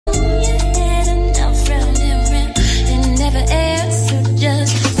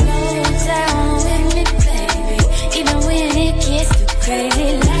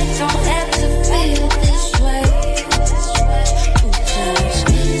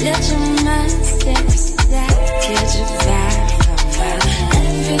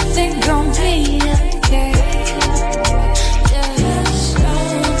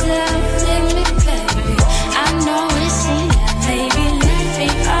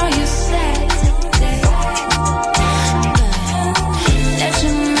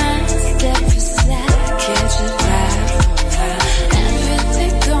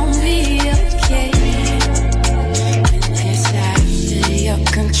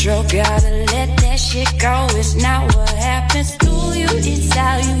control. Gotta let that shit go. It's not what happens to you, it's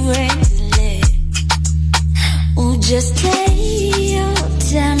how you handle it. Oh, just take your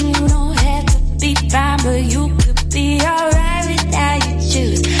time. You don't have to be fine, but you could be alright with how you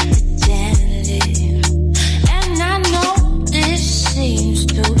choose to handle it. And I know this seems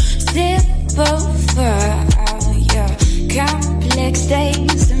too simple for all your complex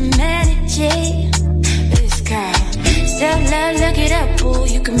things to manage it. It's called self-love, look it up, ooh.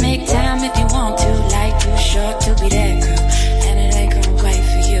 You can make time if you want to. Life too short to be that girl, and it ain't gonna wait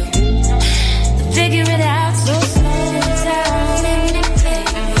for you. Figure it out, so slow down in it,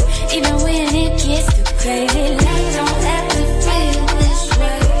 baby. Even when it gets too crazy, life don't have to feel this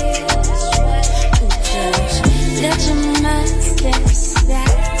way. Ooh, just let your mind step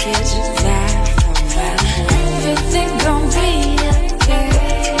aside, get your vibe from wild. Everything gon' be okay.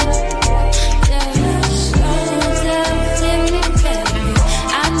 Just slow down in it, baby.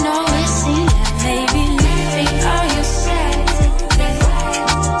 I know it seems like maybe leaving all your side today.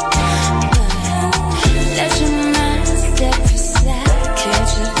 Let your mind step aside,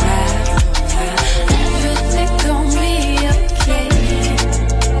 catch a vibe from wild. Everything gon' be okay.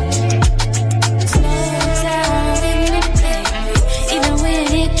 Slow down in it, baby. Even when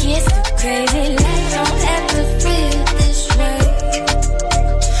it gets too crazy, life don't have to feel this way.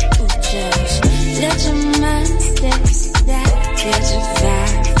 Ooh, just let your mind step aside, catch a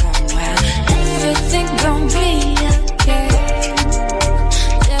vibe from wild. Everything gon' be okay.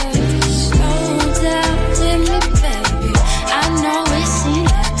 Just slow down with me, baby. I know it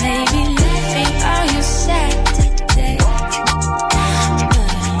seems like maybe leaving all your side today,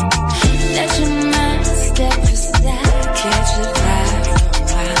 but let your mind step aside, catch a vibe from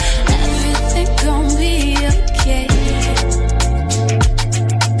wild. Everything gon' be okay.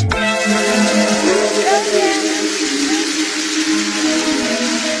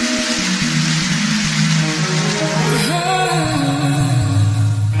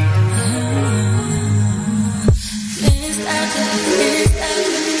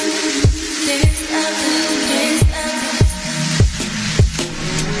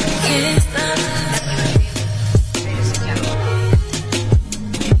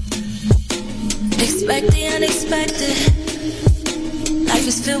 Expect the unexpected. Life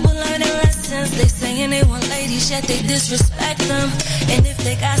is filled with learning lessons. They saying they want ladies, yet they disrespect them. And if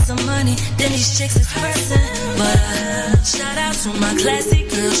they got some money, then these chicks is pressing. But shout out to my classy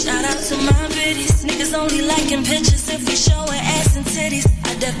girls, shout out to my biddies. Niggas only liking pictures if we showing ass and titties.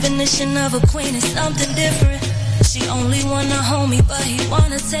 Our definition of a queen is something different. She only want a homie, but he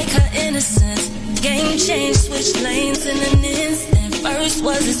wanna take her innocence. Game change, switch lanes in an instant. First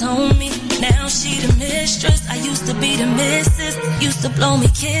was his homie, now she the mistress. I used to be the missus, used to blow me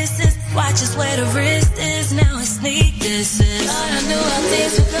kisses. Watch us where the wrist is, now it's sneak disses. Thought I knew how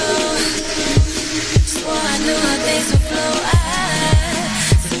things would go, swore I knew how things would flow.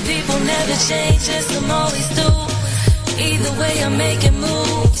 Some people never change, just some always do. Either way I'm making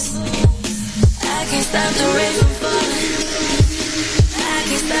moves. I can't stop the rain from falling, I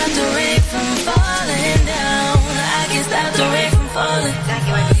can't stop the rain from falling down. I can't stop the rain from falling,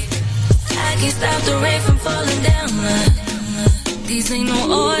 I can't stop the rain from falling down. These ain't no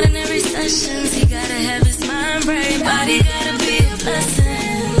ordinary sessions. He gotta have his mind right, body gotta be a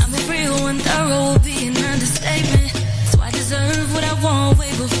blessing. I'm a real and thorough, will be an understatement. So I deserve what I want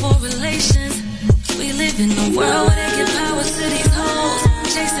way before relations. We live in a world where they give power to these hoes,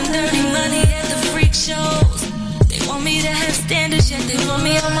 chasing dirty money at the freak shows. They want me to have standards, yet they want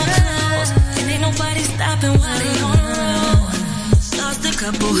me on my clothes. And ain't nobody stopping while they on the road. Lost a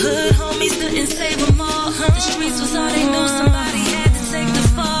couple hood homies, couldn't save them all. The streets was all they knew, somebody had to take the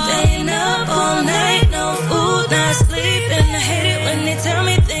fall. Staying up all night, no food, not sleeping. I hate it when they tell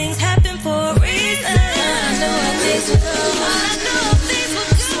me things happen for a reason. I knew how things would go, I knew how things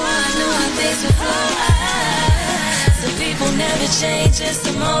would go, I knew how things would flow. Some people never change, just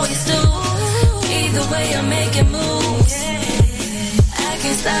some always do. Either way I'm making moves. I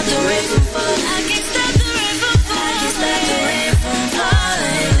can't stop the rain from falling, I can't stop the rain from falling, I can't stop the rain from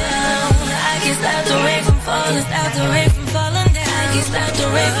falling down. I can't stop the rain from falling, stop the rain from falling down. I can't stop the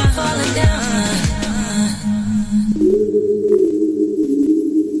rain from falling down.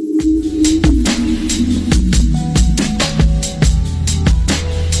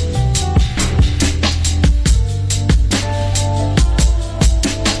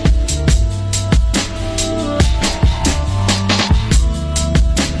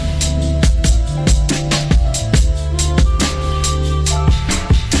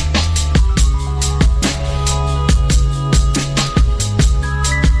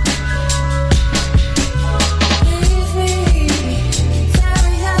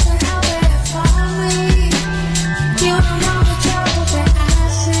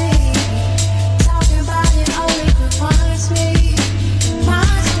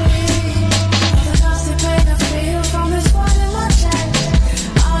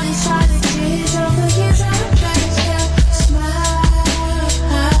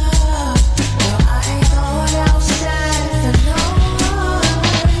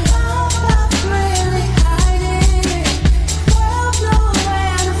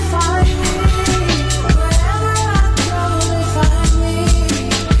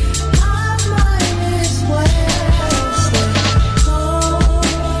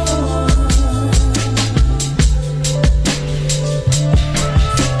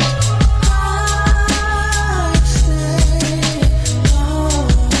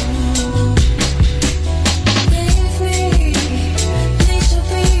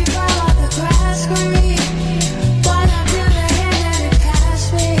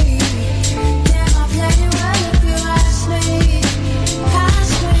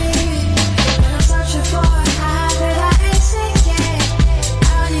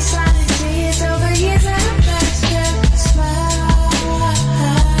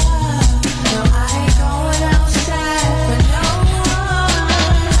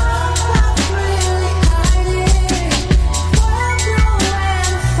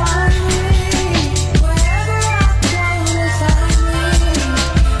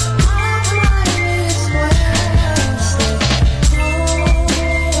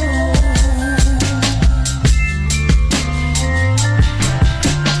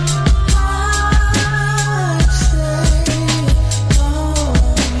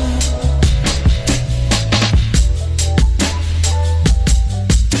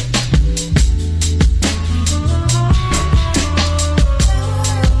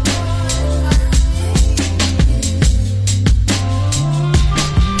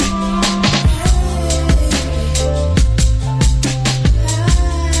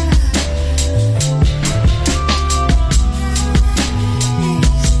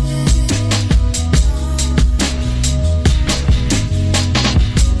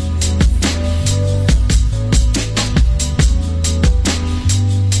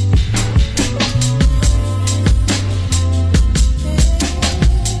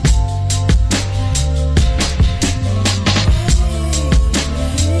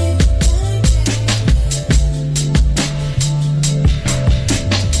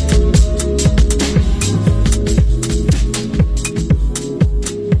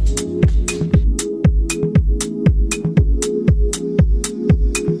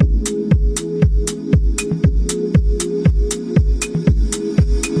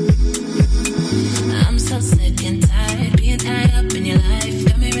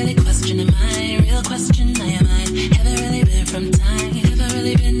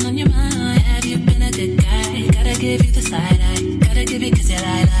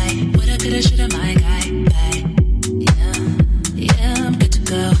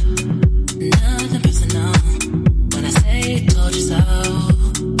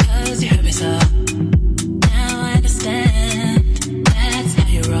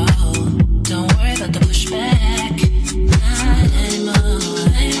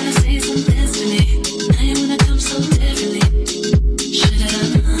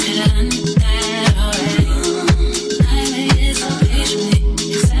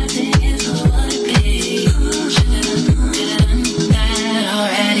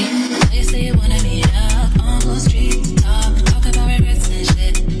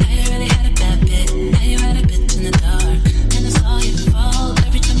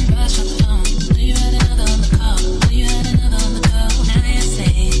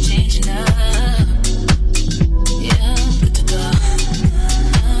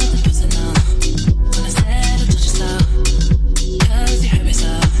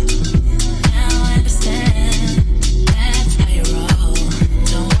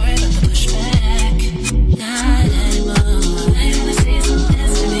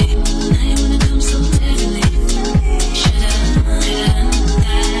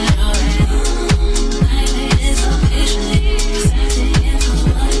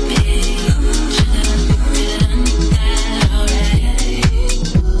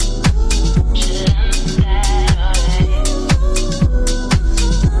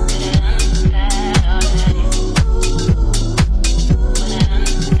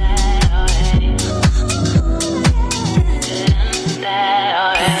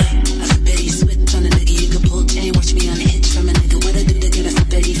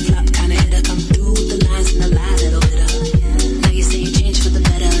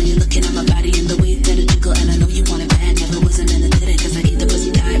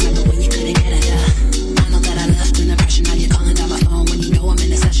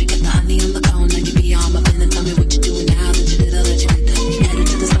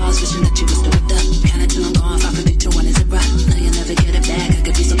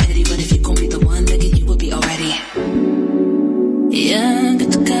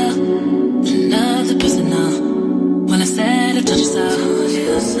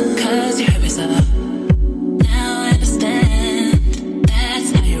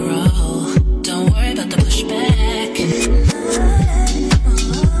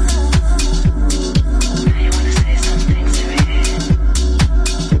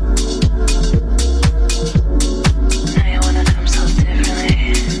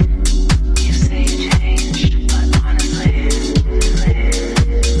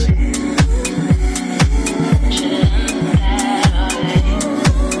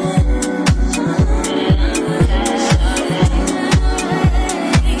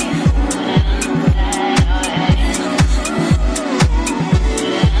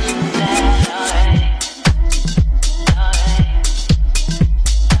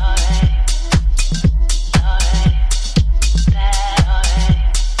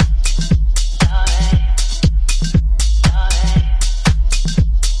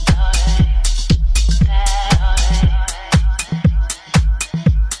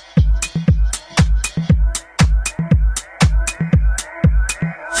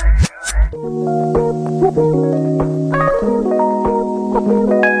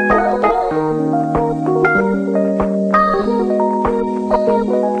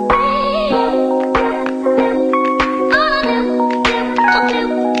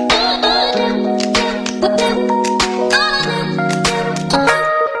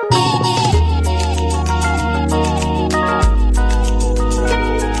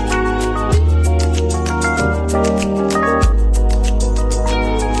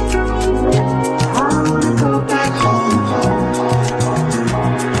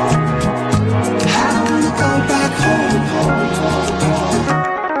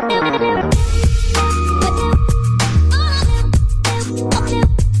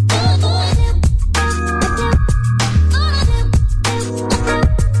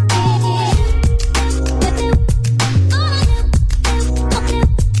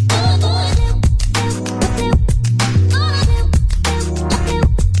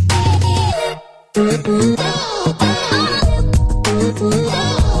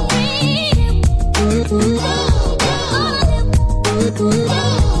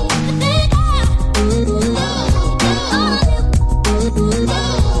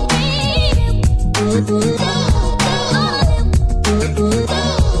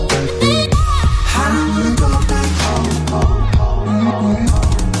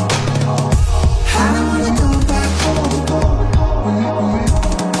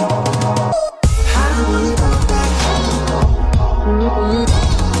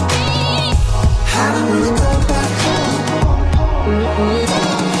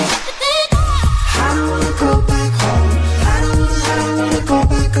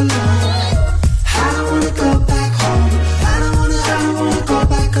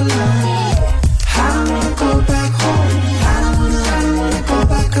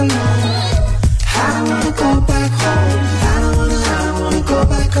 Go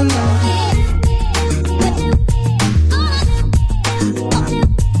back alone.